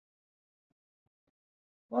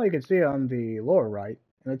Well, you can see on the lower right,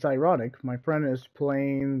 and it's ironic, my friend is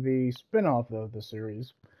playing the spin-off of the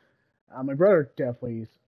series. My brother definitely,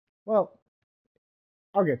 well,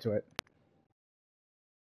 I'll get to it.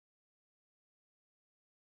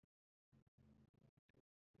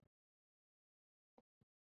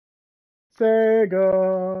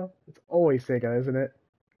 Sega! It's always Sega, isn't it?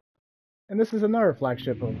 And this is another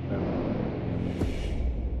flagship of them.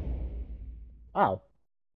 Wow,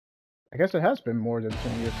 I guess it has been more than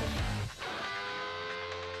 10 years since.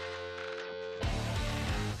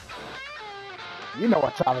 You know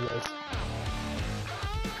what time it is.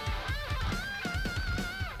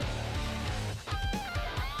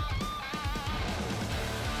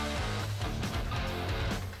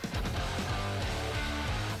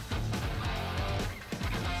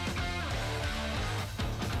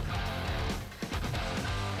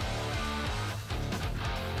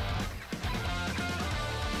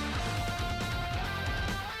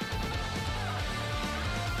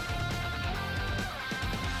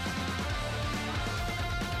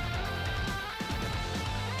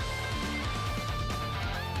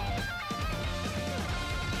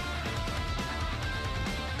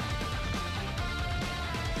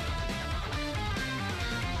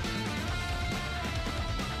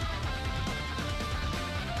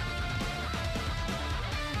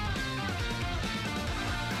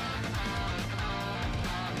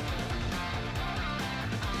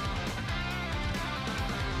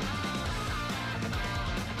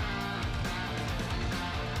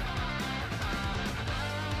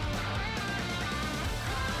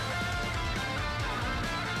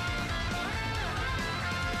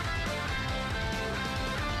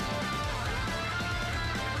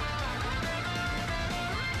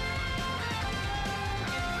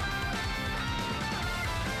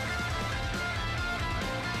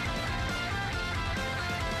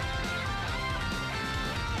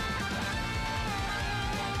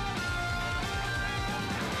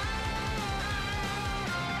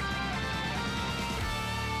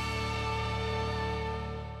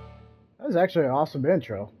 That was actually an awesome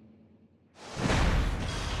intro.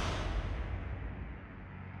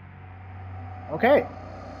 Okay,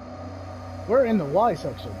 we're in the Y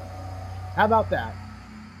section. How about that?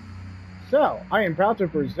 So, I am proud to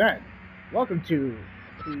present. Welcome to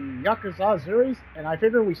the Yakuza series, and I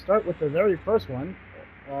figure we start with the very first one.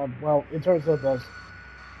 Well, in terms of the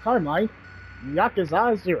timeline,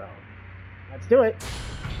 Yakuza 0. Let's do it.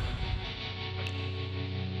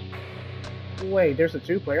 Wait, there's a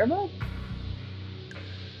two-player mode?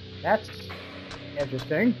 That's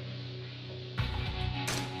interesting.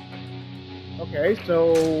 Okay,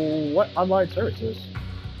 so what online services?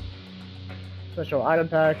 Special item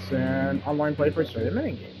packs and online play for certain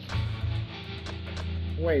minigames.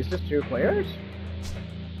 Wait, is this two players?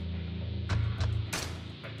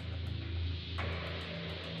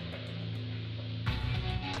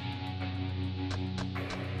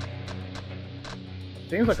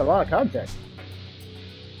 Seems like a lot of content.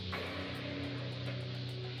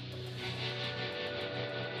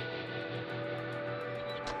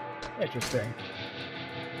 Interesting.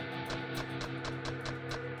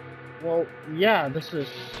 Well, yeah, this is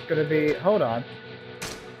gonna be. Hold on.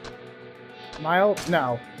 Mild?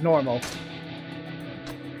 No, normal.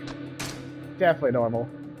 Definitely normal.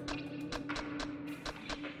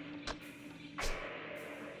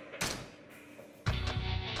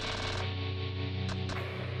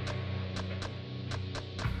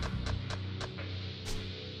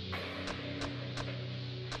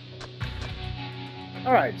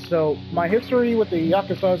 Alright, so my history with the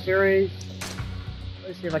Yakuza series. Let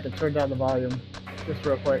me see if I can turn down the volume just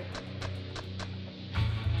real quick.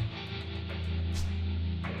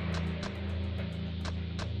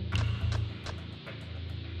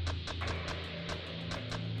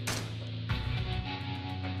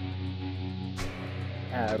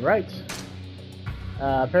 Right.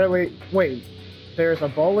 Apparently, wait, there's a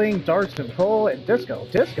bowling, darts, and pool, and disco.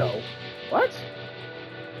 Disco? What?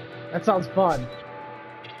 That sounds fun.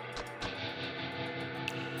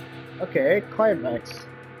 Okay, climax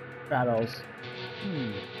battles.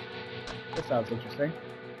 That sounds interesting.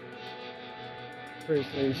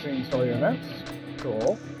 Previously seen story events.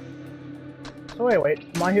 Cool. So anyway,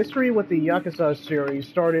 my history with the Yakuza series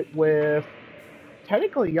started with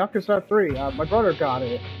technically Yakuza 3. My brother got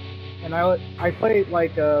it, and I played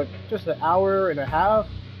like just an hour and a half.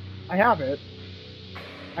 I have it.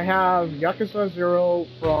 I have Yakuza 0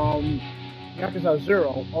 from Yakuza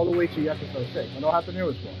 0 all the way to Yakuza 6. I don't have the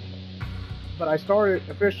newest one. But I started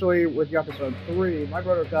officially with Yakuza 3. My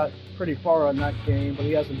brother got pretty far on that game, but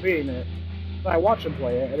he hasn't beaten it. But I watched him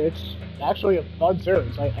play it, and it's actually a fun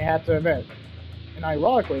series, I have to admit. And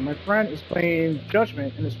ironically, my friend is playing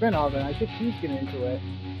Judgment in the spin-off, and I think he's getting into it.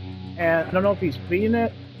 And I don't know if he's beating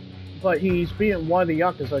it, but he's beating one of the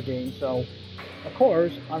Yakuza games, so of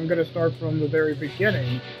course, I'm going to start from the very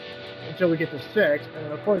beginning until we get to 6, and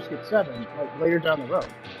then of course get 7, like later down the road.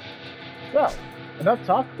 So, enough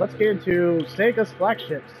talk, let's get into Sega's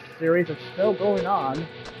flagship series that's still going on.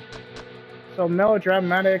 So,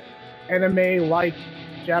 melodramatic, anime-like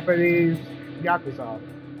Japanese Yakuza.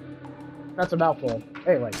 That's a mouthful.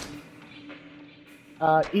 Anyway.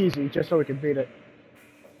 Easy, just so we can beat it.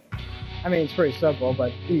 I mean, it's pretty simple,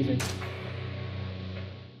 but easy.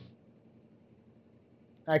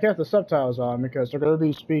 I kept the subtitles on because they're going to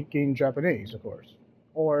be speaking Japanese, of course.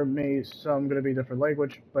 Or maybe some going to be different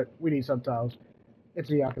language, but we need subtitles. It's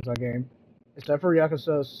a Yakuza game. Except for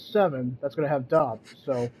Yakuza 7, that's going to have dub,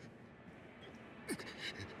 so...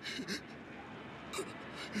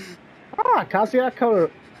 Ah, Kazuya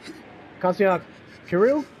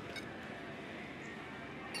Kiryu?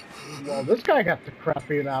 Well, this guy got the crap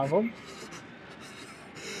beat out of him.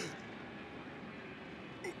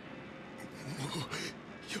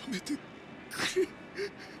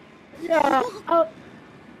 Yeah,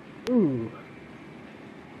 ooh.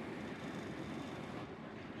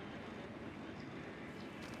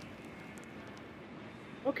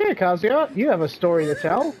 Okay, Kazuya, you have a story to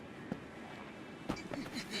tell.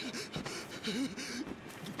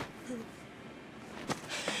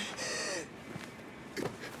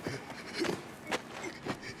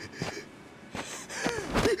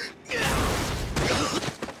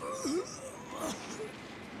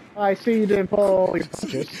 I see you didn't pull your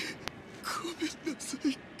punches.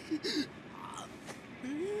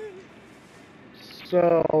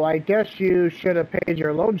 So, I guess you should have paid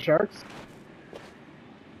your loan sharks.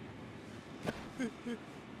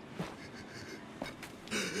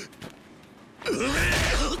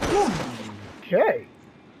 Okay.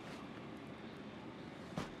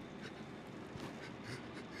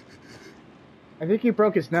 I think he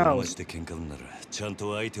broke his nose.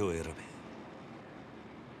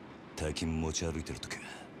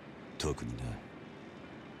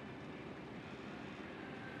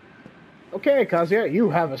 Okay, Kazuya, you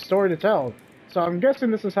have a story to tell. So I'm guessing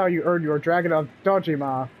this is how you earned your Dragon of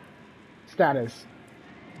Dojima status.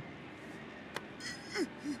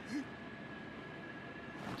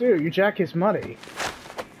 Dude, you jack his money.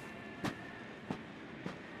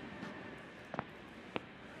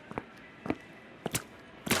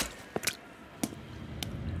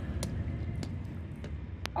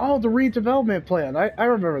 Oh, the redevelopment plan. I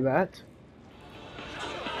remember that.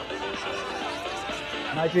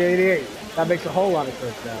 1988. That makes a whole lot of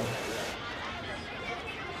sense now.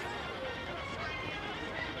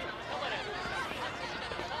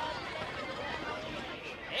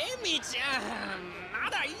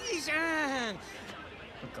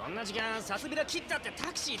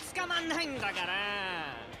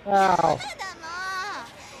 Wow.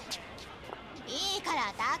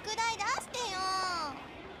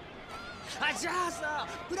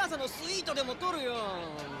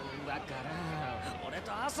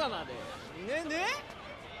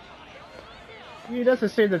 He doesn't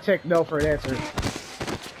seem to take no for an answer.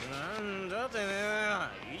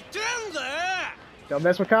 Don't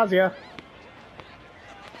mess with Kazuya.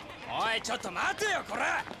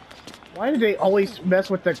 Why do they always mess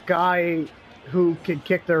with the guy who can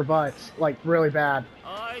kick their butts, like, really bad?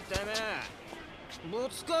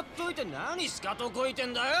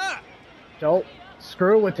 Don't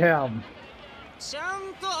screw with him.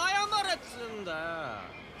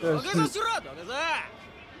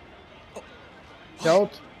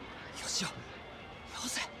 Don't.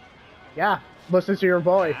 Yeah, listen to your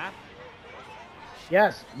boy.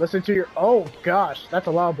 Yes, listen to your... Oh, gosh, that's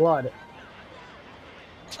a lot of blood.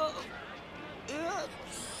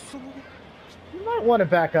 You might want to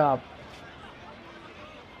back up.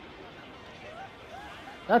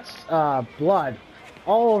 That's, blood.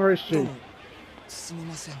 All over his shoe.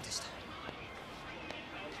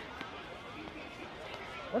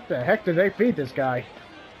 What the heck did they feed this guy?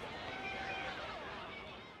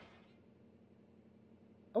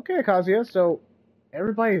 Okay, Kazuya, so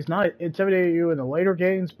everybody is not intimidating you in the later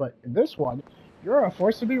games, but in this one, you're a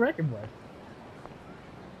force to be reckoned with.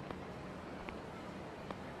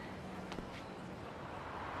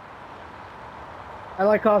 I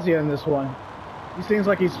like Kazuya in this one. He seems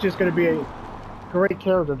like he's just going to be a great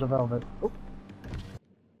character development.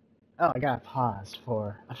 Oh, I gotta pause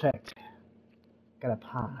for effect. Gotta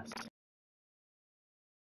pause.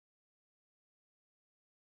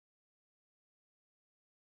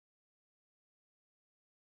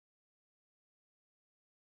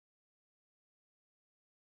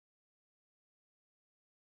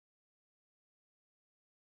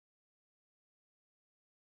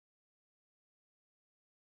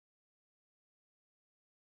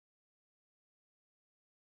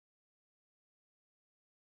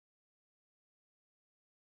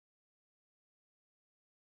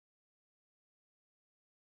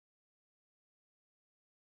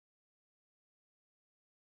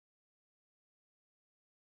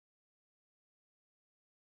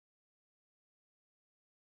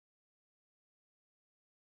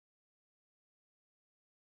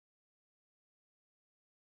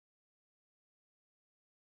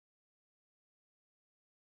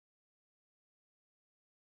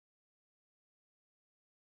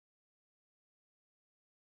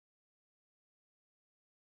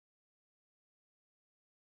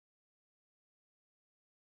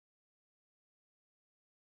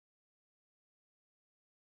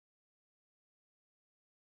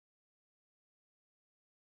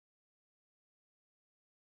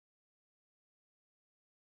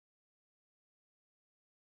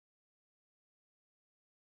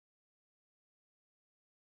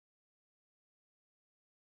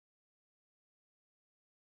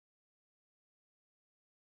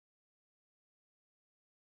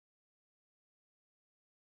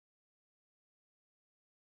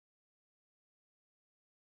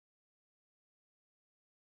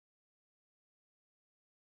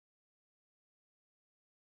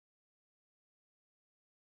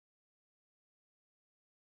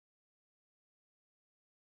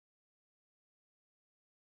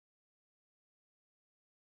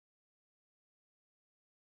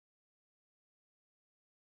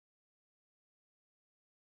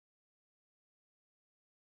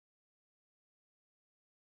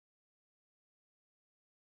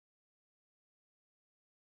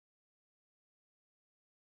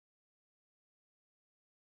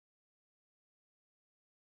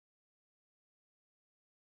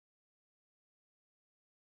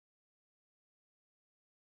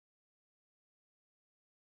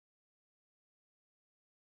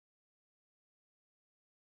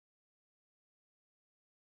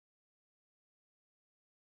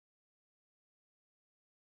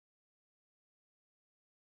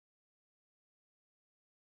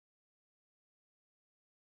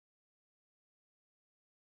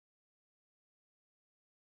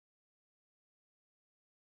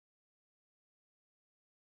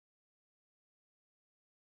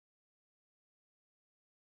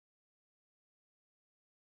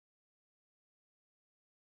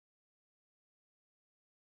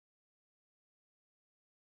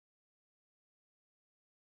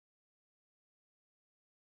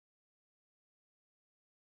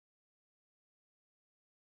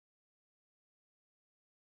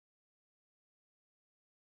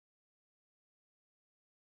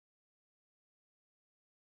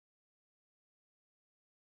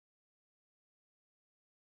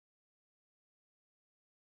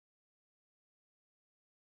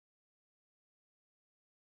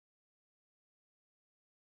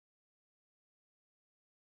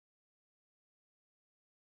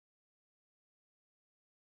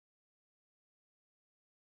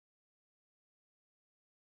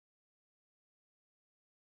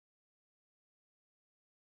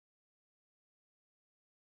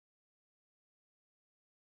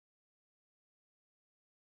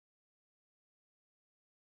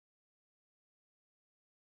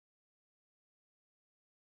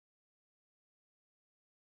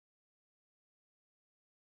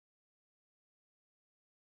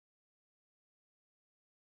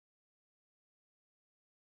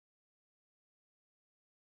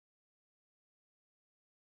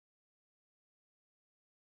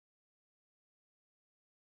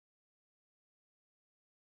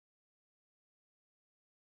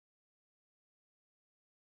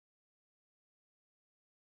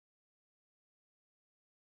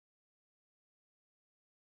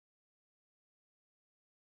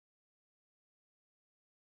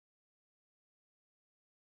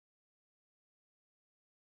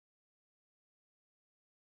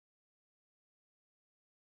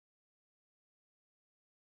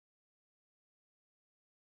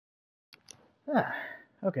 Ah,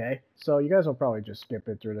 okay, so you guys will probably just skip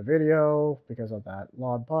it through the video because of that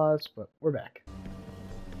long pause, but we're back.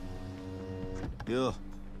 よ、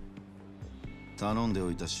頼んでお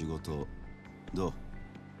いた仕事どう？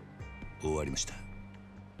終わりました。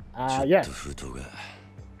Yeah. 封筒が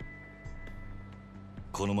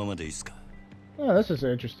このままでいいですか？ Yeah, this is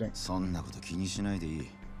interesting. そんなこと気にしないでいい。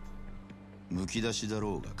むき出しだ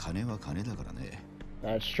ろうが金は金だからね。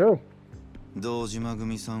That's true. 堂島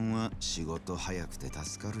組さんは仕事早くて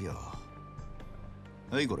助かるよ。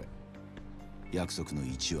はいこれ。約束の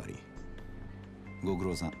1割。ご苦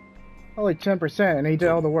労さん。Only 10% and he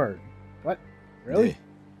did all the work. What? Really? で、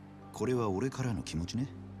これは俺からの気持ちね。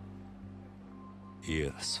い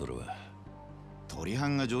や、それは。取り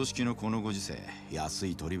班が常識のこのご時世、安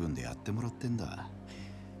い取り分でやってもらってんだ。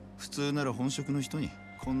普通なら本職の人に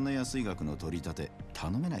こんな安い額の取り立て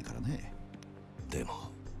頼めないからね。で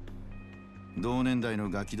も同年代の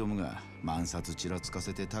ガキどもが万札ちらつか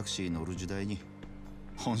せてタクシー乗る時代に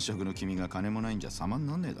本職の君が金もないんじゃ様に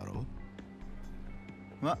なんねえだろ。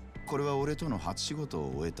ま、これは俺との初仕事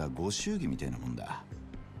を終えたご祝儀みたいなもんだ。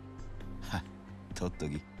は、取っと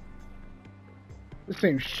き。This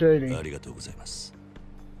seems shady. ありがとうございます。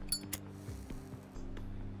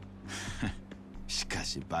しか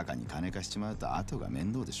しバカに金貸しちまうと後が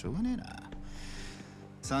面倒でしょうがねえな。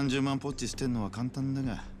30万ポッチ捨てんのは簡単だ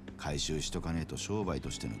が回収しとかねえと商売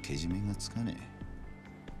としてのけじめがつかね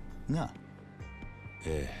えな。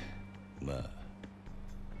ええ、まあ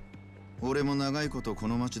俺も長いことこ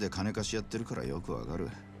の町で金貸しやってるからよくわかる。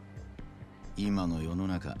今の世の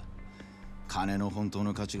中金の本当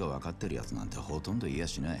の価値が分かってるやつなんてほとんどいや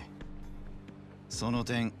しない。その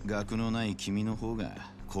点学のない君の方が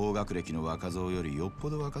高学歴の若造よりよっぽ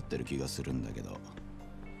ど分かってる気がするんだけど、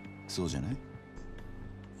そうじゃない？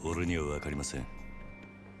俺には分かりません。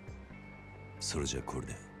それじゃこれ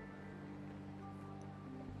で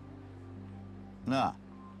なあ、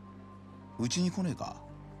うちに来ねえか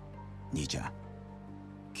兄ちゃん。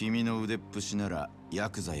君の腕っぷしならヤ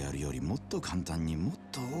クザやるよりもっと簡単にもっ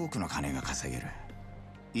と多くの金が稼げる。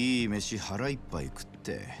いい飯腹いっぱい食っ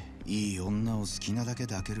ていい女を好きなだけ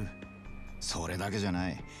抱ける。それだけじゃな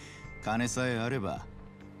い、金さえあれば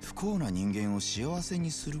不幸な人間を幸せに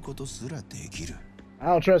することすらできる。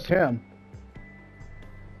 I don't trust him.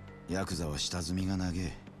 ヤクザは下積みが長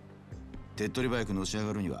え。手っ取り早くのし上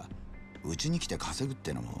がるにはうちに来て稼ぐっ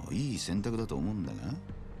てのもいい選択だと思うんだが。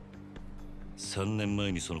3年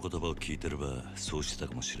前にその言葉を聞いてればそうしてた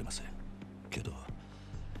かもしれませんけど、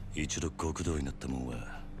一度極道になったもん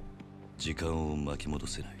は時間を巻き戻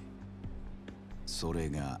せない。それ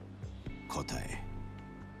が答え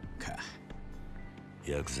か。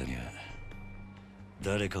ヤクザには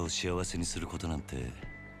誰かを幸せにすることなんて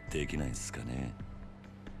できないんすかね。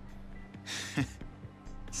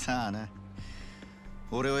さあな、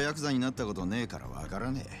俺はヤクザになったことねえからわか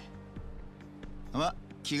らねえ。ま、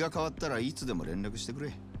気が変わったらいつでも連絡してく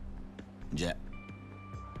れ。じゃ。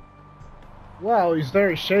 Wow, he's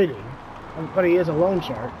very shady. But he is a loan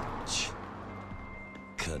shark.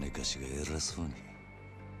 金貸しが偉そうに。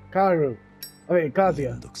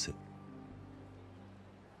Kazuya.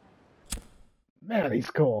 Man,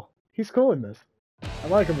 he's cool. He's cool in this. I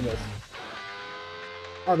like him in this.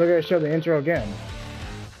 Oh, they're gonna show the intro again.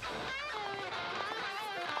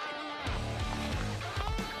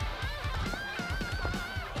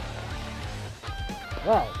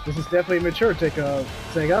 Wow, this is definitely mature,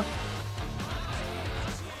 Sega.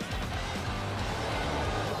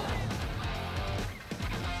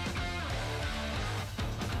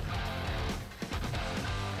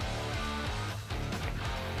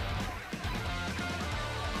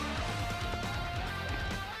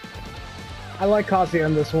 I like Kazuya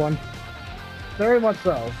in this one. Very much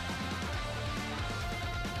so.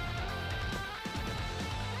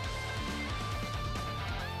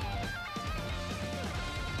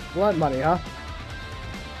 Blood money, huh?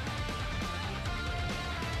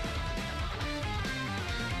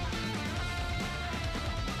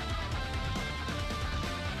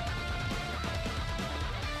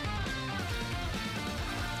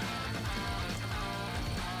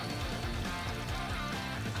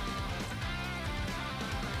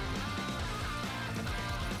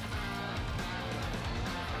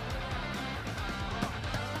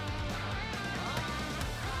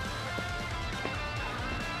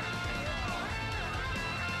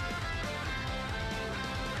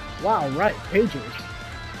 Wow, right, pagers.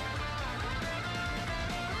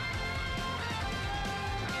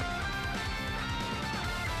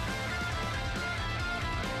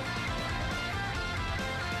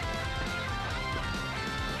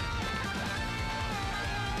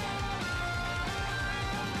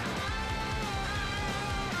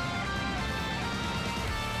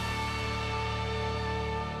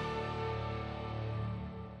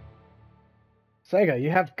 Sega,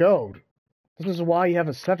 you have gold. This is why you have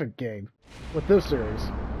a 7th game with this series.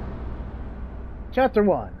 Chapter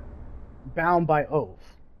 1. Bound by Oath.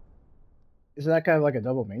 Isn't that kind of like a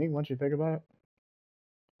double meaning once you think about it?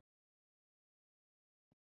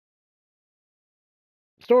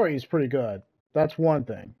 Story is pretty good. That's one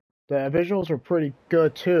thing. The visuals are pretty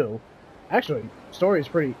good too. Actually, story is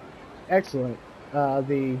pretty excellent.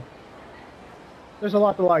 There's a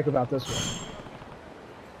lot to like about this one.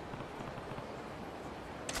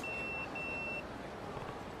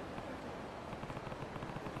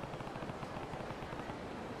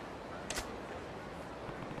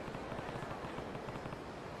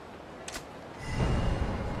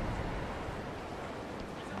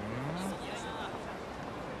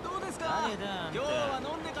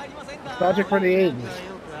 Project for the 80s.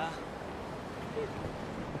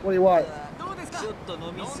 What do you want?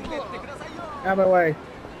 Out of my way.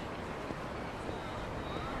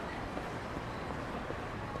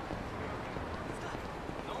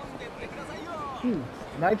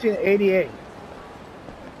 1988.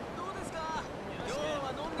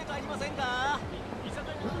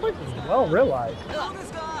 This place is well realized.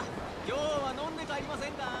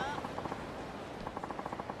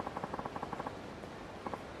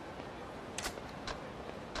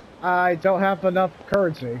 I don't have enough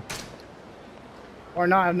currency. Or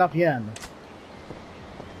not enough yen.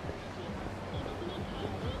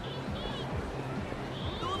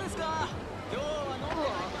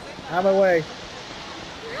 Out of my way.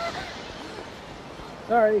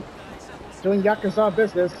 Sorry. Doing Yakuza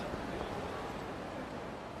business.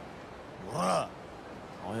 ほら、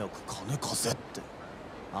早く金貸せって。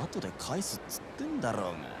後で返すっつってんだ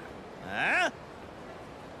ろうが。え？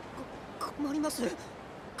困ります。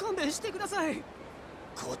勘弁してください。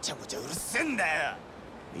ごちゃごちゃうるせえんだよ。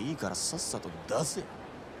いいからさっさと出せ。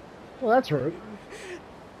Well, that's rude.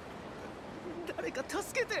 誰か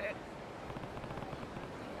助けて。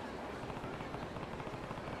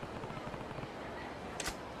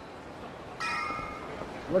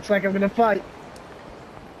Looks like I'm gonna fight.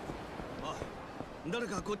 誰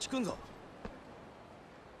かこっち来んぞ。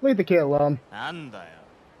Leave the kid alone. なんだよ。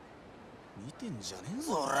見てんじゃねえ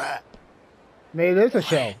ぞ俺。Maybe it is a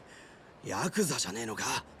show. ヤクザじゃねえの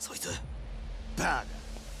か、そいつ。バカ。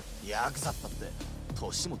ヤクザったって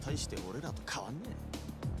年も大して俺らと変わんね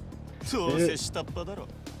え。どうせ下っ端だろ。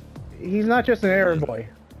He's not just an errand boy.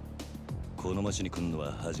 この町に来んの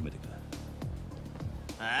は初めてか。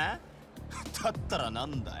え？だったらな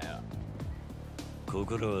んだよ。こ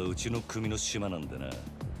こらはうちの組の島なんだな。カ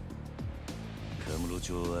ムロ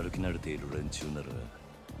町を歩き慣れている連中なら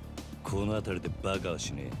この辺りでバカは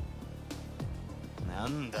しねえ。な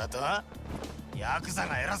んだと？ヤクザ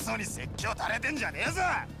が偉そうに説教垂れてんじゃねえぞ。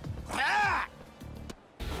ほら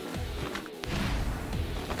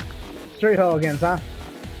Street hooligans, huh?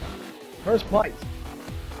 First place.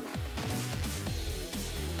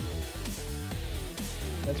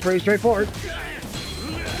 That's pretty straightforward.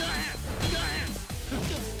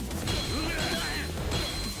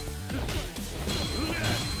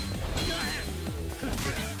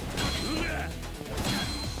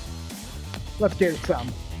 Let's get some.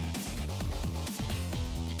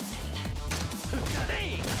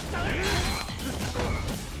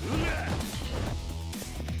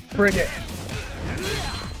 Bring it.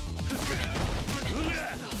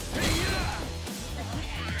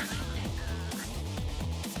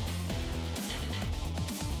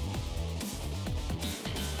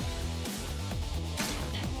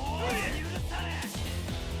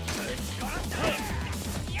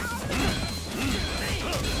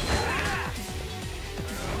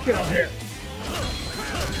 Get up here.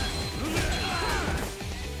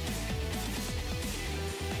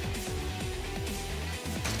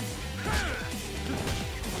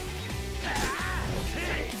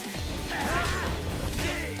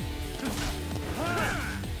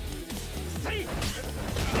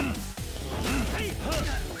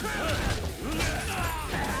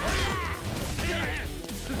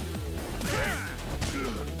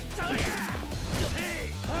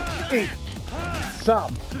 Eat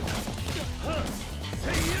some.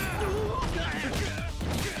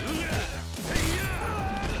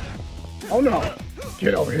 Oh no!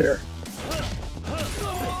 Get over here.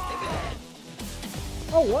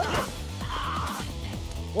 Oh what?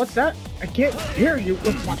 What's that? I can't hear you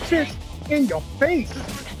with my fist in your face.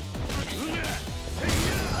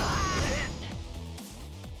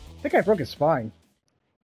 I think I broke his spine.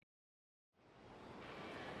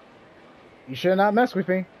 You should not mess with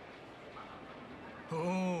me.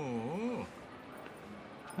 Oh.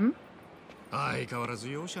 ん？相変わらず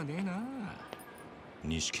容赦ねえな。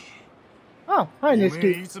錦、Oh, hi, おめえ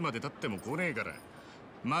Nitsuki. いつまで経っても来ねえから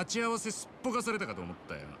待ち合わせすっぽかされたかと思っ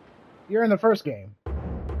たよ。 You're in the first game.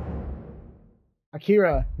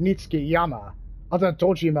 Akira Nitsuki Yama of the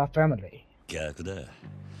Dojima family. 逆だ。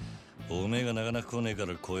おめえがなかなか来ねえか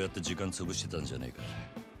らこうやって時間潰してたんじゃねえか。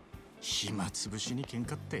暇つぶしに喧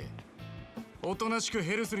嘩っておとなしく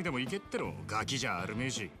ヘルスにでも行けってのガキじゃあるめえ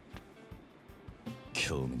し。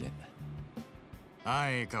興味ね。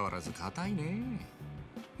相変わらず硬いね。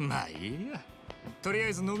まあいいや、とりあ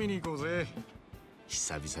えず飲みに行こうぜ。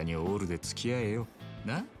久々にオールで付き合えよ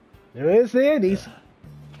な。 There is the Andes.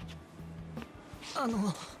 あ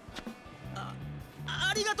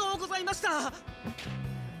りがとうございました。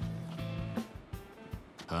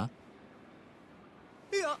は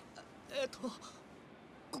いや、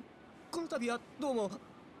この度はどうも。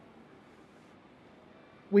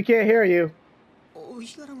 We can't hear you. お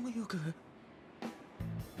日柄もよく。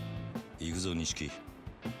行くぞ錦。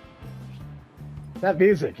 That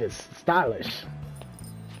music is stylish.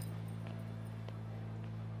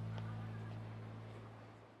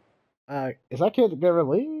 Is that kid gonna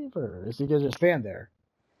leave, or is he gonna just stand there?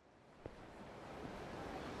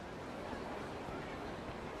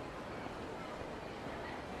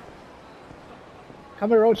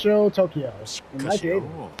 Kamurocho, Tokyo. し In かしよ、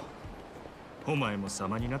 1980. お前も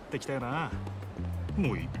様になってきたよな。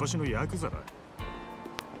もう一発のヤクザだ。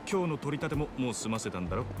今日の取り立てももう済ませたん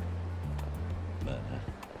だろ。まあな。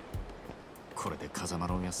これで風間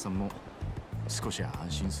のおやっさんも少し安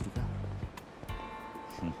心するか。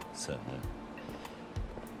さ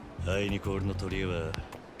あな。あいにく俺の取り柄は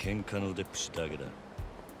喧嘩の腕っぷしだけだ。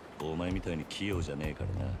お前みたいに器用じゃねえか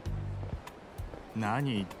らな。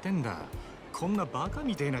何言ってんだ。こんなバカ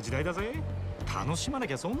みてえな時代だぜ。楽しまな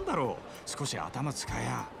きゃ損だろう。少し頭使え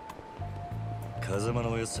や。風間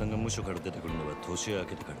のおやっさんが無所から出てくるのは年明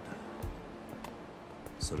けてからだ。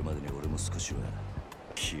それまでに俺も少しは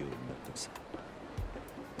器用になったくさ。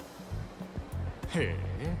へ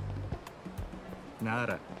え。な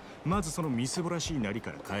らまずそのみすぼらしいなり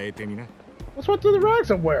から変えてみな。 What's with the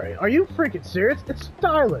rags I'm wearing? Are you freaking serious? It's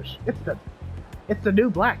stylish. It's the new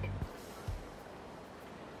black.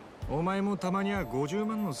 お前もたまには50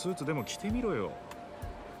万のスーツでも着てみろよ。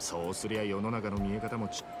そうすりゃ世の中の見え方も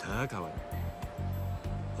ちった変わる。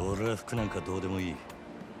俺は服なんかどうでもいい。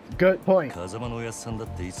 Good point. 風間のおやっさんだっ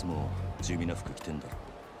ていつも地味な服着てんだろ。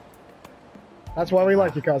 That's why we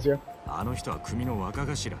like you, Kazuya. あの人は組の若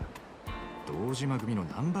頭。堂島組の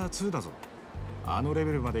ナンバー2だぞ。あのレ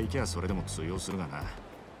ベルまで行けばそれでも通用するがな。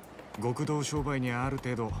極道商売にはある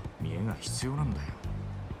程度見栄が必要なんだよ。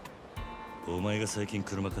お前が最近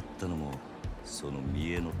車買ったのもその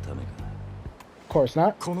見栄のためか。 Of course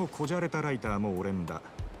not. このこじゃれたライターも俺んだ。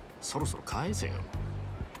そろそろ返せよ。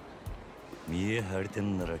見栄張りて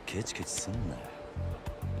んならケチケチすんな。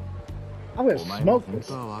 I'm gonna お前も smoke 本 this.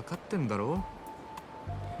 当は分かってんだろ。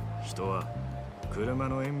人は車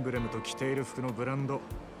のエンブレムと着ている服のブランド、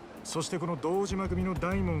そしてこの堂島組の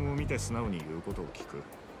大門を見て素直に言うことを聞く。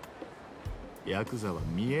ヤクザは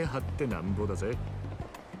見栄張ってなんぼだぜ。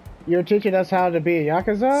 You're teaching us how to be a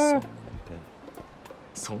Yakuza?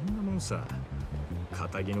 そんなもんさ。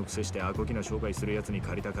仇のくせしてアコギな商売するやつに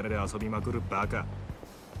借りた金で遊びまくるバカ。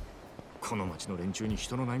この町の連中に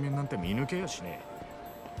人の内面なんて見抜けやしね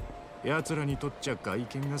え。奴らにとっちゃ外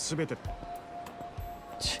見が全て。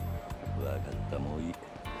ち、分かった、もういい。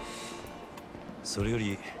それよ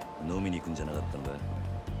り飲みに行くんじゃなかったのか。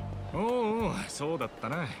おうおう、そうだった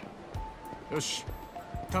な。よし、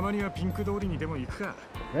たまにはピンク通りにでも行くか。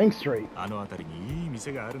 Ring Street. あの辺りにいい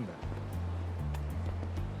店があるんだ。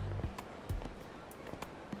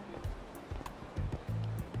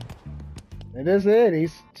 It is the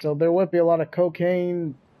 80s, so there would be a lot of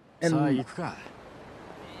cocaine さあ and 行くか。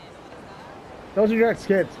 those are your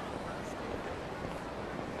kids.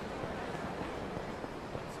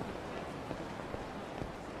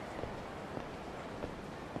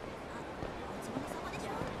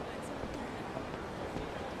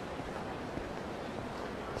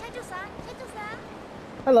 社長さん、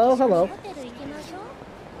 Hello, hello. ホテル行きましょ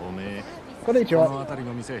う。おめえ、こんにちは。この辺り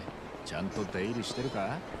の店、ちゃんと出入りしてる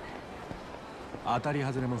か。当たり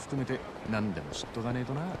外れも含めて何でも知っとかねえ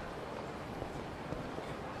とな。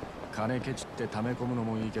金ケチって溜め込むの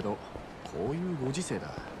もいいけど、こういうご時世だ。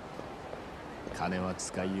金は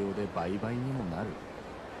使いようで売買にもなる。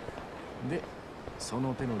で、そ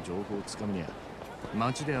の手の情報をつかむには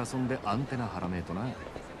街で遊んでアンテナ張らねえとな。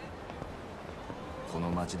この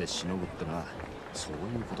街でしのぐってのはそうい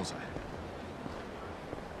うことさ。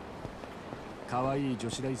可愛い女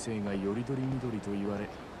子大生がよりどりみどりと言われ、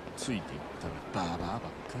ついていったらバーバーばっか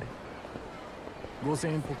り。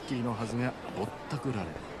5000円ポッキリのはずがぼったくられる。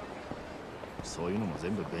そういうのも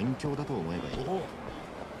全部勉強だと思えばいい。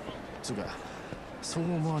つうかそう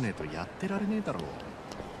思わねえとやってられねえだろう。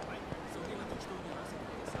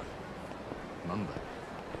なんだ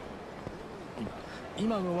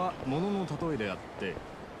今のは物の例えであって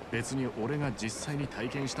別に俺が実際に体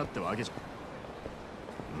験したってわけじゃ。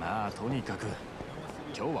まあとにかく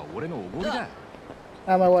今日は俺のおごりだ。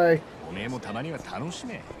 Out of my way. おめえもたまには楽し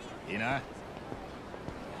め。いいな。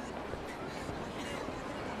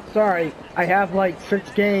 Sorry, I have like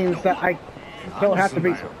 6 games that I don't have to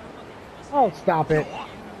be. Oh, stop it.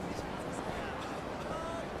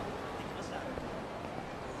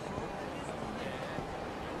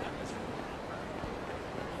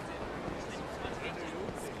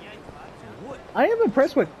 I am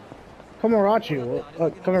impressed with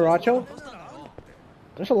Komaracho.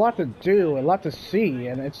 There's a lot to do, a lot to see,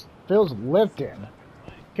 and it feels lived in.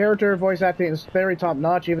 Character voice acting is very top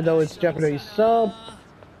notch, even though it's Japanese sub.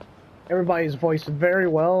 Everybody's voiced very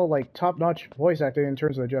well, like top notch voice acting in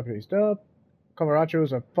terms of the Japanese dub. Komaracho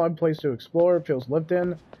is a fun place to explore, feels lived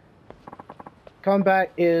in.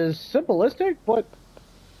 Combat is simplistic, but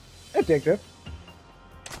addictive.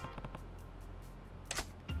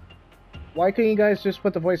 Why couldn't you guys just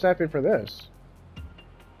put the voice acting for this?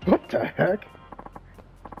 What the heck?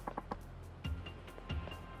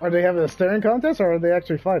 Are they having a staring contest, or are they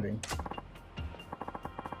actually fighting?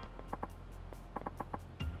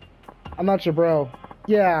 I'm not sure, bro.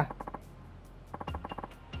 Yeah.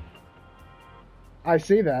 I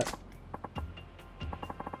see that.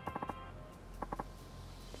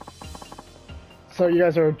 So you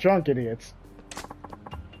guys are drunk idiots.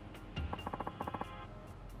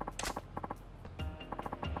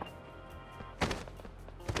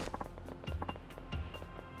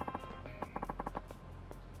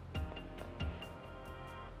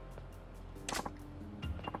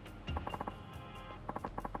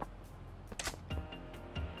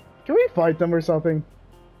 Can we fight them or something?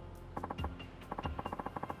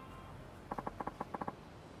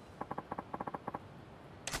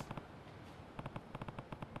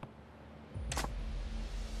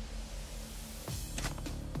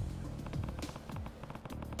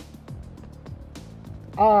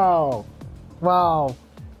 Oh, wow.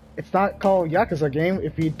 It's not called Yakuza game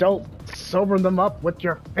if you don't sober them up with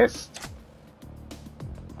your fist.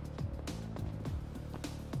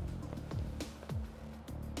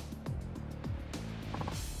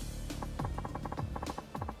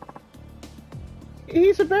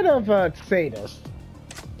 He's a bit of a sadist.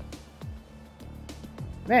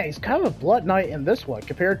 Man, he's kind of a blood knight in this one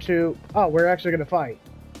compared to... Oh, we're actually gonna fight.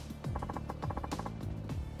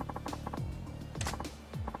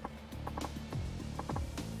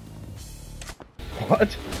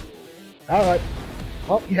 What? Alright.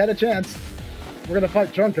 Well, you had a chance. We're gonna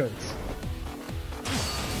fight drunkards.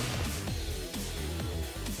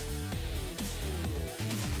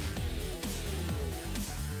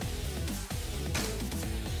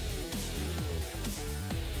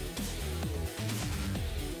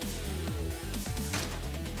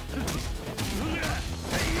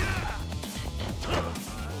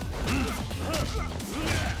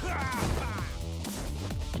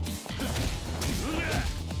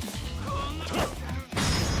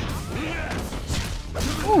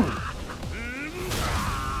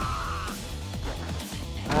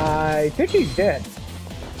 I think he's dead.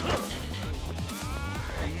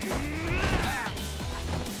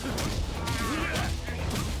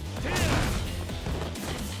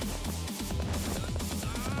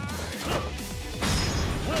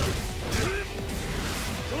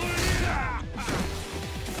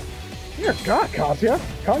 Dear God,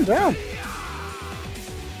 Kazuya, calm down.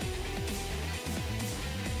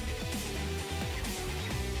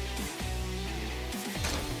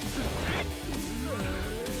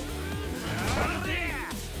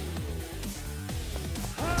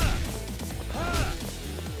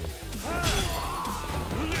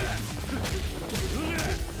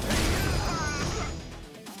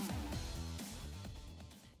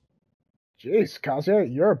 Jeez,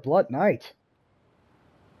 Kazuya, you're a blood knight.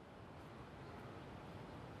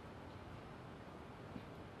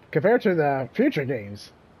 Compared to the future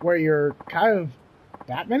games, where you're kind of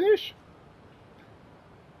Batman-ish?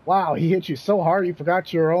 Wow, he hit you so hard you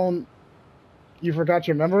forgot your own... You forgot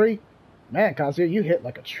your memory? Man, Kazuya, you hit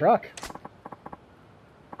like a truck.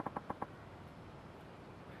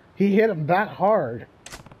 He hit him that hard.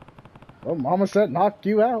 Well, Mama said knock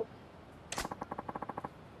you out.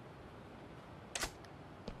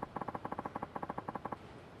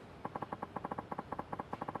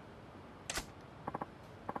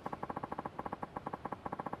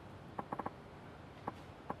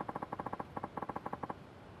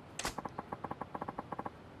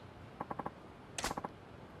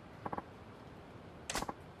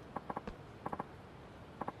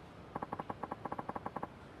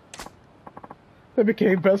 They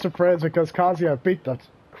became best of friends because Kazuya beat the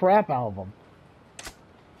crap out of them.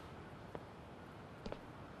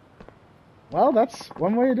 Well, that's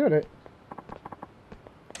one way of doing it.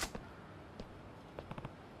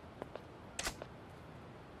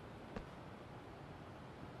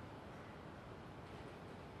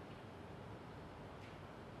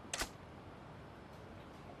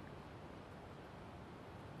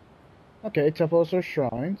 Okay, temples or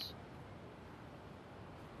shrines.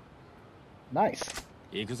 Nice.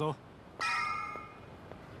 Yakuza. I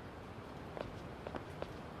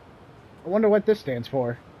wonder what this stands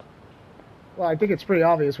for. Well, I think it's pretty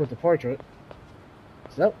obvious with the portrait.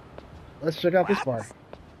 So, let's check out this bar.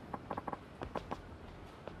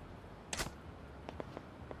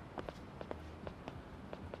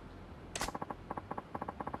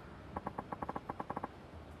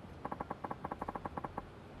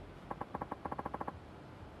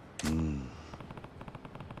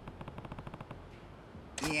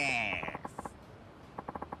 Yes.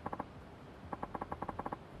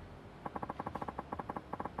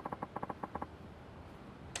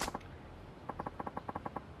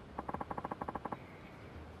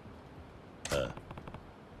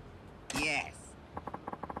 Yes.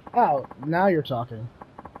 Oh, now you're talking.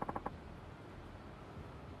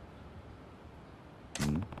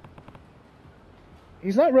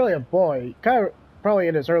 He's not really a boy. Kind of probably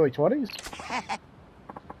in his early 20s.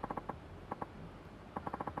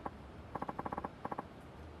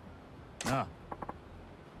 Ah.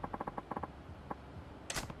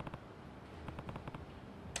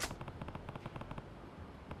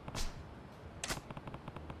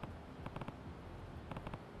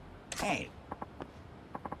 Hey.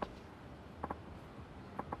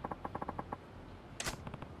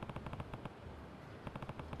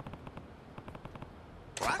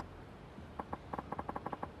 What?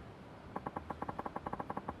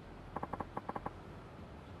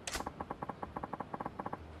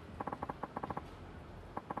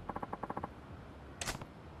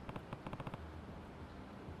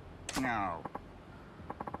 No.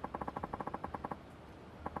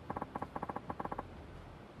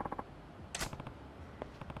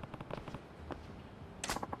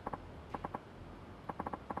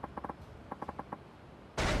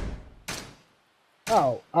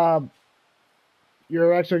 Oh,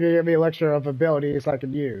 you're actually gonna give me a lecture of abilities I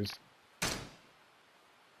can use.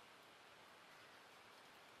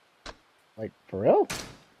 Like, for real?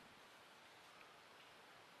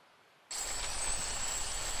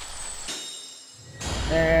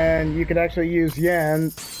 And you can actually use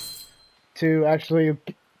yen to actually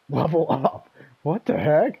level up. What the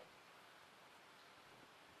heck?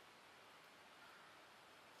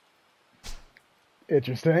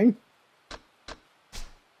 Interesting.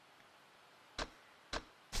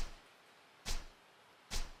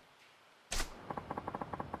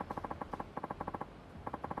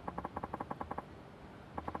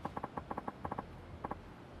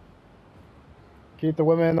 Keep the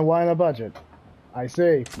women and the wine on a budget. I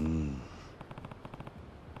see.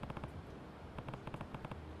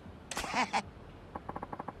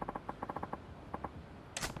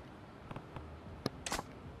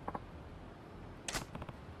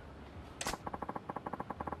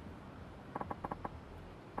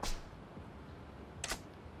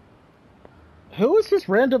 Who is this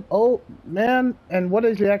random old man, and what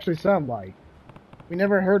does he actually sound like? We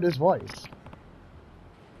never heard his voice.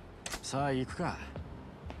 さあ行くか。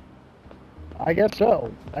 I guess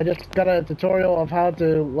so. I just got a tutorial of how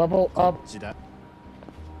to level up, こっちだ。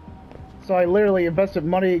 so I literally invested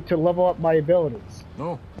money to level up my abilities.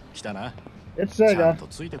 の、来たな。 It's ちゃん Sega. と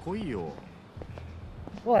ついてこいよ。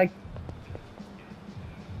 Well,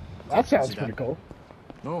 that sounds pretty cool.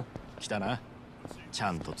 の、来たな。ち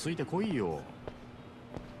ゃんとついてこいよ。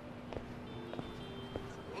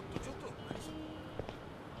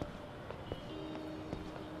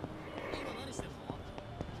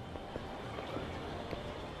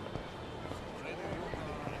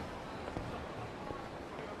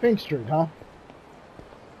 Pink Street, huh?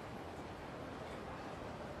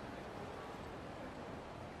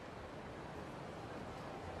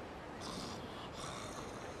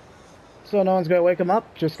 So no one's gonna wake him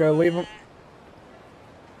up? Just gonna leave him?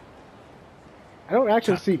 I don't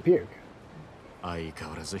actually see puke. 相変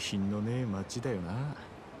わらず品のねえ街だよな。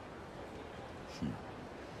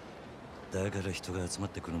だから人が集まっ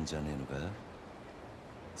てくるんじゃねえのか。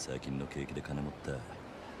最近の景気で金持った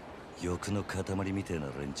欲の塊みてえな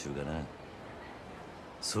連中がな。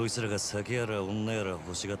そいつらが酒やら女やら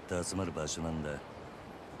欲しがって集まる場所なんだ。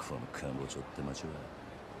このカンボジョって街は。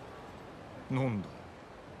なんだ。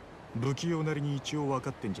不器用なりに一応分か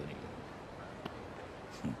ってんじゃね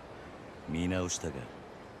見直したが。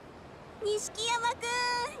錦山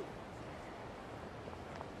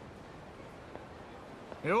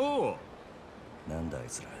くん。よなんだあい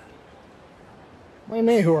つら。What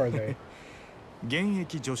do you mean, who are they? 現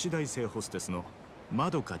役女子大生ホステスの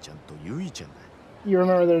まどかちゃんとゆいちゃんだ。You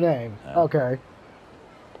remember their name? Okay.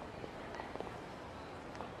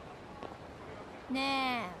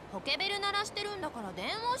 ねえ、ポケベル鳴らしてるんだから電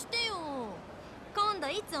話してよ。今度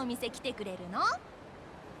いつお店来てくれるの？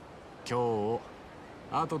今日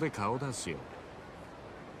後で顔出すよ。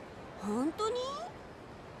本当に？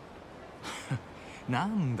な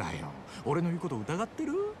んだよ、俺の言うこと疑って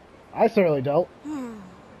る？ I certainly don't.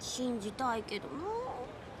 信じたいけどな。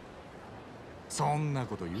そんな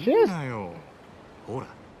こと言うなよ。ほら、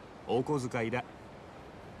お小遣いだ。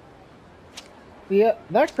Yeah,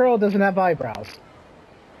 that girl doesn't have eyebrows. や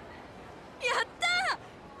ったー！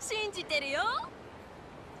信じてるよ。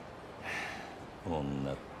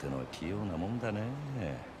女ってのは器用なもんだね。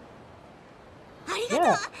ありがとう。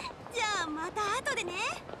Yeah. じゃあまた後でね。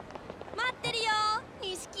待ってるよ、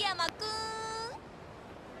錦山く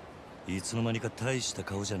ん。いつの間にか大した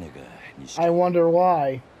顔じゃねえか、西 I wonder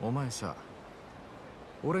why. お前さ、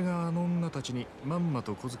俺があの女たちにまんま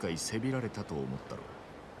と小遣いせびられたと思ったろ。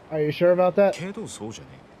Are you sure about that? けどそうじゃね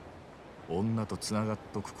え。女とつながっ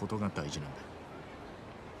とくことが大事なんだ。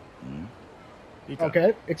いいか、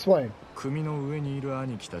 Okay, explain. 組の上にいる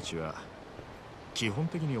兄貴たちは基本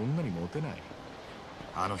的に女にモテない。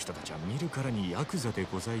あの人たちは見るからにヤクザで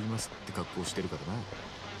ございますって格好してるからな。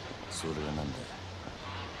それはなん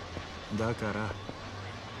だ。だか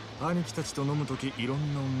ら兄貴たちと飲むときいろ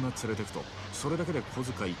んな女連れてくとそれだけで小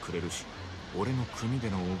遣いくれるし、俺の組で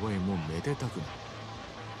の覚えもめでたくなる。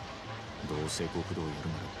どうせ極道やるなら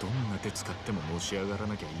どんな手使ってものし上がら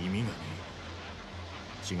なきゃ意味がね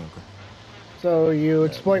え。違うか？ So you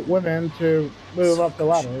exploit women to move up the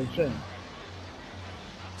ladder, shouldn't you?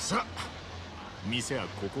 さあ、店は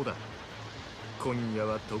ここだ。今夜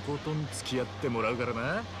はとことん付き合ってもらうから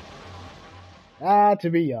な。Ah,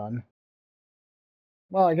 to be young.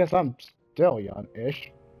 Well, I guess I'm still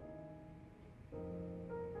young-ish.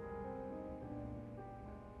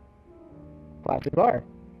 Classic bar.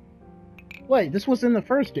 Wait, this was in the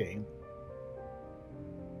first game.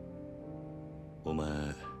 お前、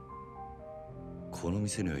この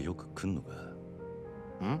店にはよく来んのか？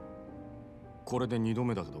ん？これで2度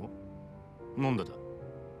目だけど。なんでだ？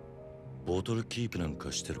ボトルキープなん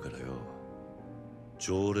かしてるからよ。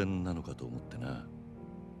常連なのかと思ってな。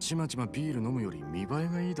ちまちまビール飲むより見栄え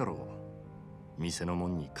がいいだろう。店のも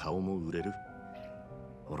んに顔も売れる。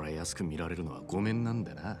俺は安く見られるのはごめんなん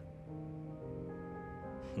だな。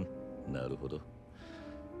なるほど。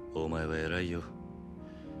お前は偉いよ。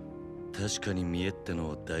確かに見栄っての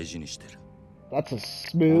を大事にしてる。That's a お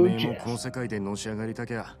smooth めえもこの jest. 世界でのし上がりた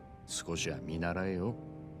きゃ少しは見習えよ。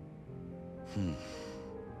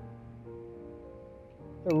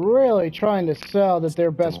They're really trying to sell that they're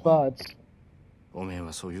best buds. おめえ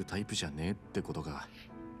はそういうタイプじゃねえってことか。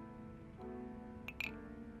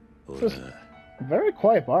俺は Very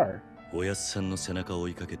quiet bar. おやっさんの背中を追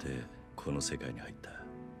いかけてこの世界に入った。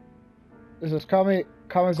This is 孤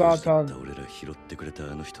児だった Kamizawa-san. 俺ら拾ってくれ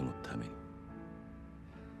たあの人のために。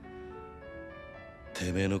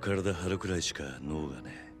てめえの体張るくらいしか脳が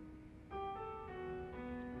ね。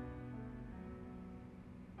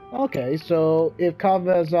Okay, so if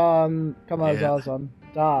Kamizawa-san もし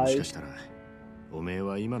dies, かしたらおめえ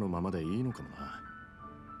は今のままでいいのかも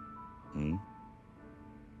な。ん？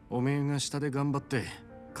おめえが下で頑張って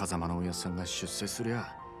風間のおやっさんが出世すり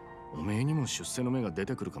ゃおめえにも出世の芽が出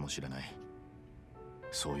てくるかもしれない。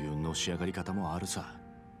そういうのし上がり方もあるさ。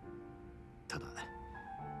ただ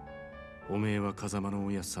おめえは風間の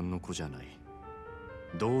おやっさんの子じゃない。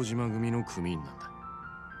堂島組の組員なんだ。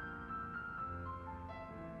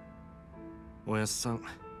おやっさん、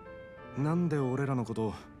なんで俺らのこ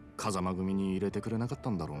と風間組に入れてくれなかった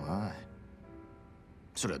んだろうな。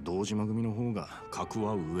そりゃ堂島組の方が格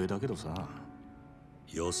は上だけどさ。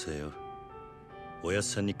よせよ。おやっ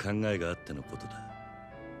さんに考えがあってのことだ。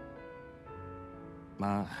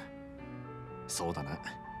まあそうだな。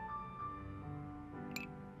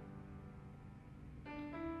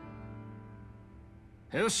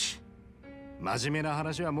よし、真面目な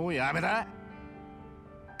話はもうやめだ。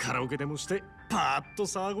カラオケでもしてパーッと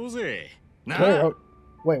騒ごうぜなあ。 karaoke.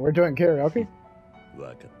 Wait, we're doing karaoke? わ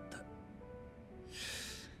かった。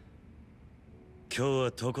今日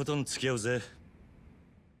はとことん付き合うぜ。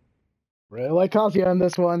 Really like Kazuya in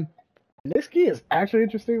this one. This key is actually an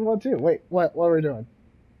interesting one too. Wait, what are we doing?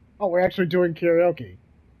 Oh, we're actually doing karaoke.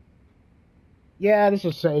 Yeah, this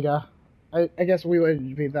is Sega. I guess we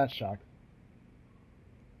wouldn't be that shocked.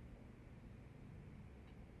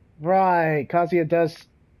 Right, Kazuya does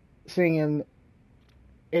sing in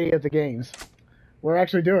any of the games. We're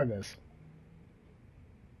actually doing this.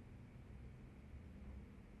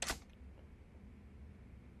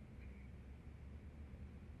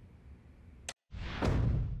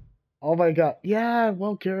 Oh my god. Yeah,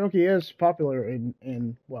 well, karaoke is popular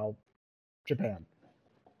in well, Japan.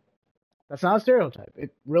 That's not a stereotype.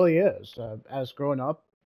 It really is. As growing up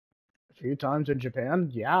a few times in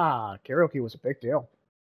Japan, yeah, karaoke was a big deal.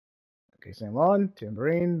 Okay, same one,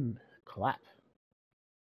 tambourine, clap.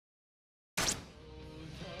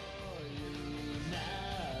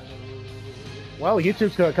 Well,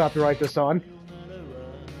 YouTube's gonna copyright this song.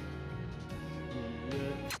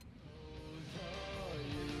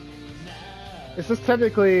 Is this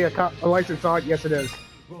technically a licensed song? Yes, it is.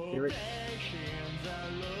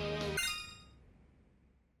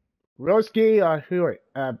 Roski,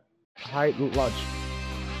 high lunch.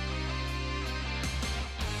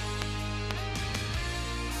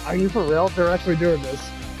 Are you for real? They're actually doing this.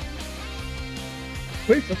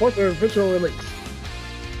 Please support their official release.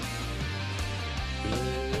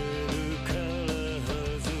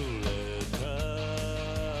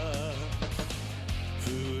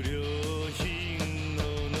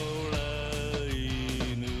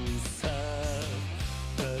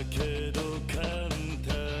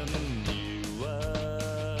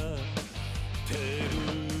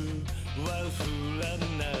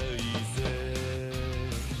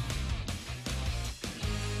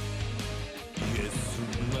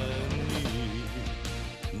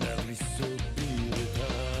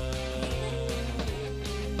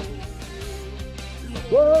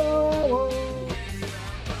 Whoa, whoa.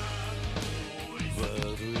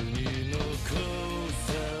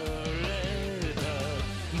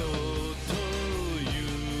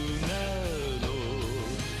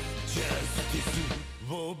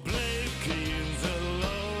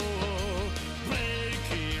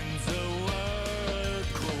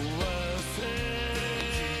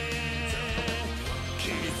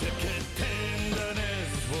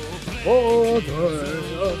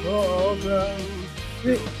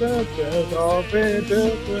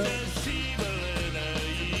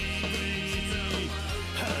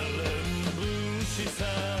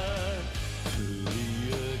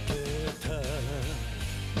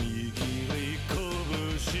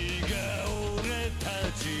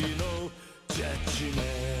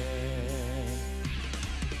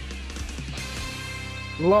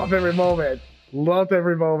 Love every moment. Love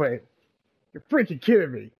every moment. You're freaking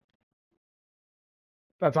kidding me.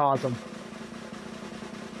 That's awesome.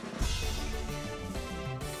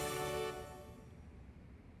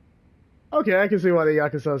 Okay, I can see why the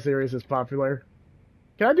Yakuza series is popular.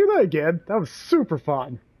 Can I do that again? That was super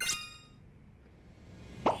fun.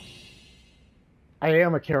 I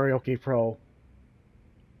am a karaoke pro.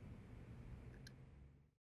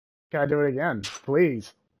 Can I do it again?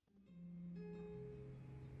 Please.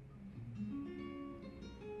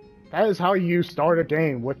 That is how you start a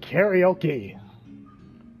game, with karaoke.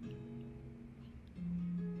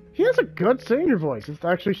 He has a good singer voice. It's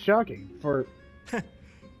actually shocking for...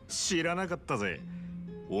 知らなかったぜ。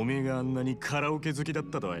おめえがあんなにカラオケ好きだっ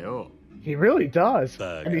たとはよ。He really does.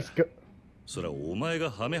 バ And he's カ good. そりゃお前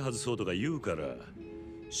がハメ外そうとか言うから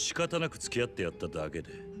仕方なく付き合ってやっただけで。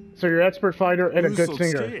 So you're an expert fighter and a good 嘘つ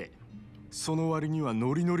singer. け。その割には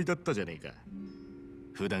ノリノリだったじゃねえか。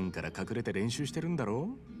普段から隠れて練習してるんだ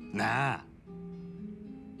ろなあ。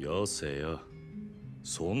よせよ。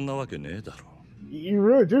そんなわけねえだろ。You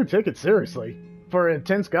really do take it seriously. For an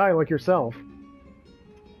intense guy like yourself.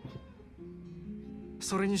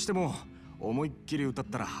 それにしても思いっきり歌っ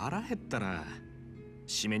たら腹減ったな。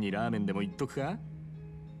締めにラーメンでも言っとくか。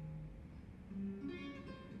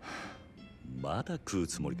まだ食う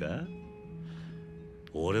つもりか？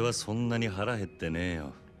俺はそんなに腹減ってねえ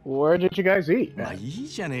よ。Where did you guys eat? まあいい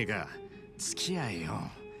じゃねえか。付き合えよ。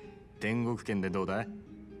天国圏でどうだ？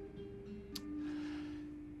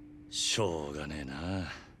しょうがねえな。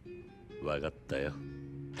わかったよ。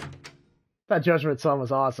That Judgment song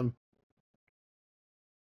was awesome.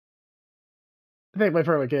 I think my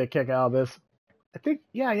friend would get a kick out of this. I think,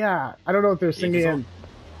 yeah. I don't know if they're singing in.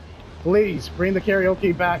 Please, bring the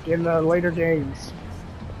karaoke back in the later games.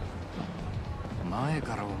 前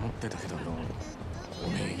から思ってたけどよ。お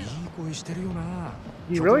めえいい声してるよな。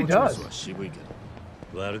 He really 曲のチョイ does. スは渋いけ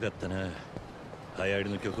ど。悪かったな。流行り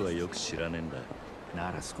の曲はよく知らねえんだ。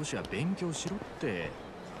なら少しは勉強しろって。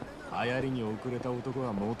流行りに遅れた男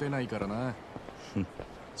はモテないからな。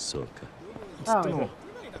そうか。つっても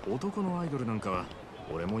男のアイドルなんかは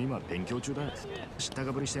俺も今勉強中だ。知った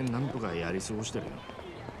かぶりしてなんとかやり過ごしてるよ。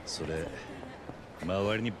それ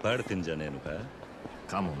周りにバレてんじゃねえのか？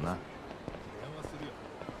かもな。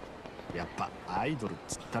やっぱアイドルっ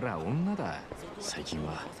つったら女だ。最近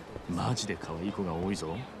はマジで可愛い子が多い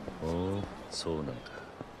ぞ。おお、そうなんだ。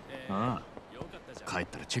ああ、帰っ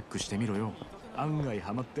たらチェックしてみろよ。案外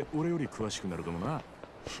ハマって俺より詳しくなるかもな。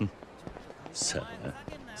さあな。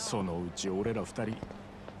そのうち俺ら二人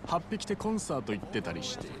8匹でコンサート行ってたり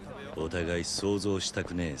して。お互い想像した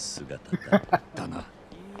くねえ姿だ。だな。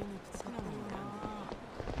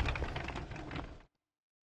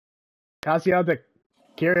Kazuya, the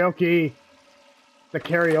karaoke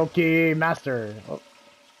master.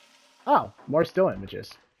 Oh, more still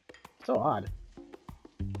images. So odd.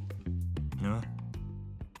 な、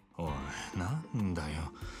おい、なんだ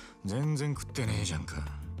よ。全然食ってねえじゃんか。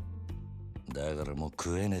だからもう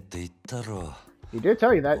食えねえって言ったろ。He did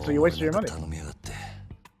tell you that, so you wasted your money. 頼みやがって。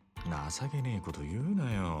情けねえこと言う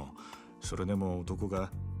なよ。それでも男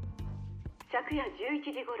が。昨夜11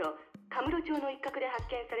時頃、カムロ町の一角で発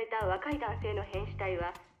見された若い男性の変死体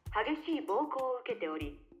は激しい暴行を受けてお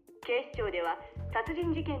り、警視庁では殺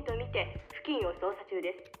人事件とみて付近を捜査中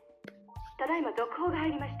です。ただいま続報が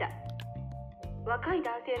入りました。若い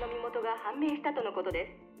男性の身元が判明したとのこと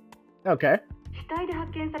です。Okay. 死体で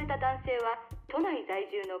発見された男性は都内在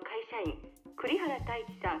住の会社員栗原太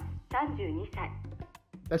一さん32歳。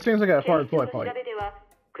That seems like a 警 far 視庁 employed の調 point. べでは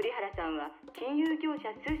栗原さんは金融業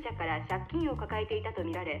者数社から借金を抱えていたと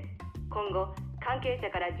みられ、今後関係者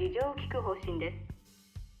から事情を聞く方針です。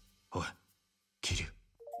おい、桐生。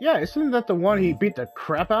 Yeah, isn't that the one he beat the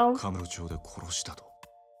crap out? カムロ町で殺したと。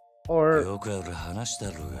Or よくある話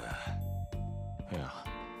だろうが。いや、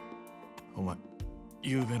お前、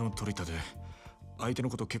昨べの取り立て、相手の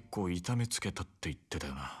こと結構痛めつけたって言ってた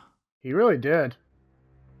よな。he really did.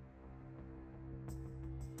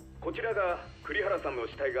 こちらが栗原さんの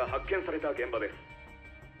死体が発見された現場です。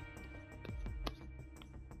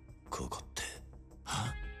ここって。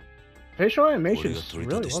は？ Facial 俺 animation が is 取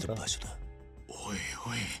り立 really てし well た done. 場所だ。おい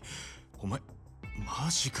おい、お前、マ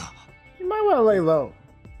ジか。 You might want to lay low.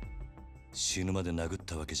 死ぬまで殴っ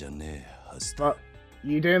たわけじゃねえはずだ。 But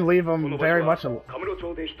you didn't leave こ him の場 very 所は much alone. カムロ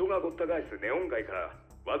町で人がごった返すネオン街から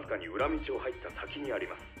わずかに裏道を入った先にあり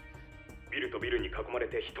ます。ビルとビルに囲まれ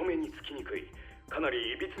て人目につきにくい、かな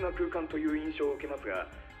りいびつな空間という印象を受けますが、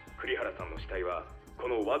栗原さんの死体はこ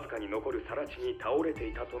のわずかに残る更地に倒れて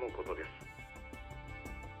いたとのことです。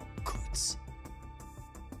こいつ。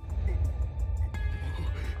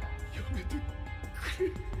やめてく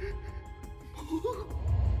れ。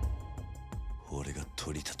俺が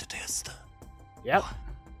取り立てたやつだ。Yep.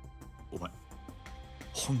 お前、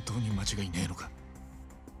本当に間違いねえのか。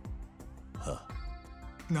はあ、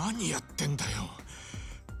何やってんだよ。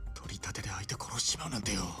取り立てで相手殺しちまうなん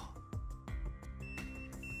てよ。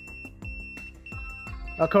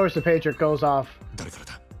Of course, the pager goes off. 誰から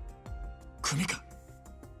だ？組か。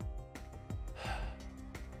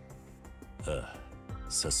ああ、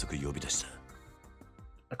早速呼び出した。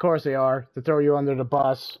Of course they are, to throw you under the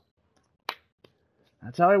bus.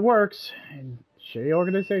 That's how it works in shitty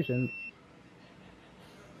organizations.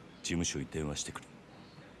 事務所に電話してく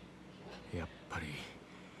れ。やっぱり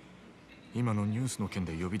今のニュースの件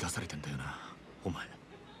で呼び出されてんだよな、お前。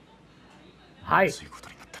はい。そういうこと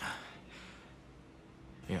になったな。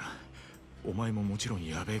いや、お前ももちろん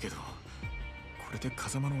やべえけど、これで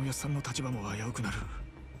風間のおやっさんの立場も危うくなる。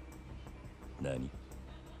何？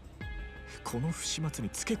この不始末に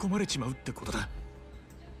つけ込まれちまうってことだ。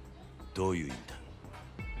どういう意味だ？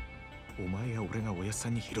お前や俺がおやっさ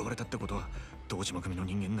んに拾われたってことは堂島組の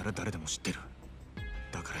人間なら誰でも知ってる。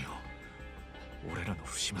だからよ、俺らの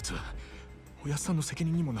不始末はおやっさんの責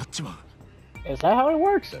任にもなっちまう。 Is that how it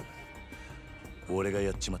works? 俺が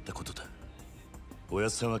やっちまったことだ。おやっ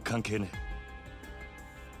さんは関係ねえ。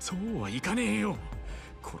そうはいかねえよ。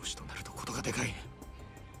殺しとなるとことがでかい。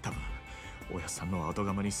多分おやっさんの後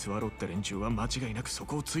釜に座ろうって連中は間違いなくそ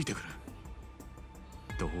こをついてくる。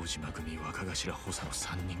堂島組若頭補佐の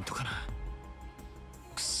3人とかな。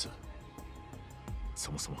くそ。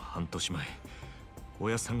そもそも半年前、お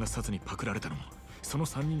やっさんが殺にパクられたのもその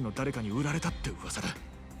3人の誰かに売られたって噂だ。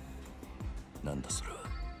なんだそれは。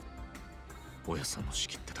おやっさんの仕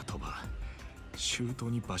切ってた鳥羽、周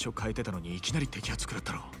到に場所変えてたのにいきなり摘発食らっ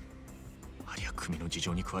たろ。ありゃ組の事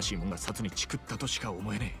情に詳しいもんが殺にチクったとしか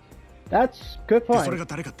思えねえ。 That's good でそれ point. が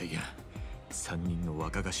誰かっていや、3人の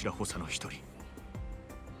若頭補佐の一人、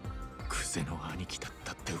クゼの兄貴だっ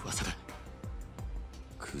たって噂だ。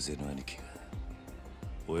クゼの兄貴が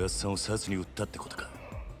おやっさんを殺に撃ったってことか。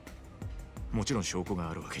もちろん証拠が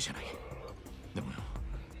あるわけじゃない。でもよ、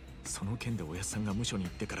その件でおやっさんが無所に行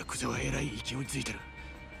ってからクゼはえらい勢いついてる。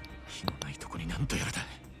火のないとこになんとやらだ。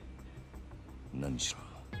何しろ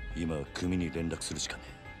今は組に連絡するしかね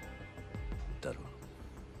え。だろう。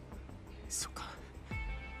そっか。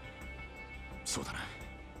そうだな。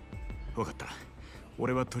分かった。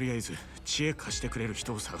俺はとりあえず知恵貸してくれる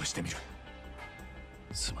人を探してみる。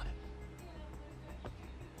すまね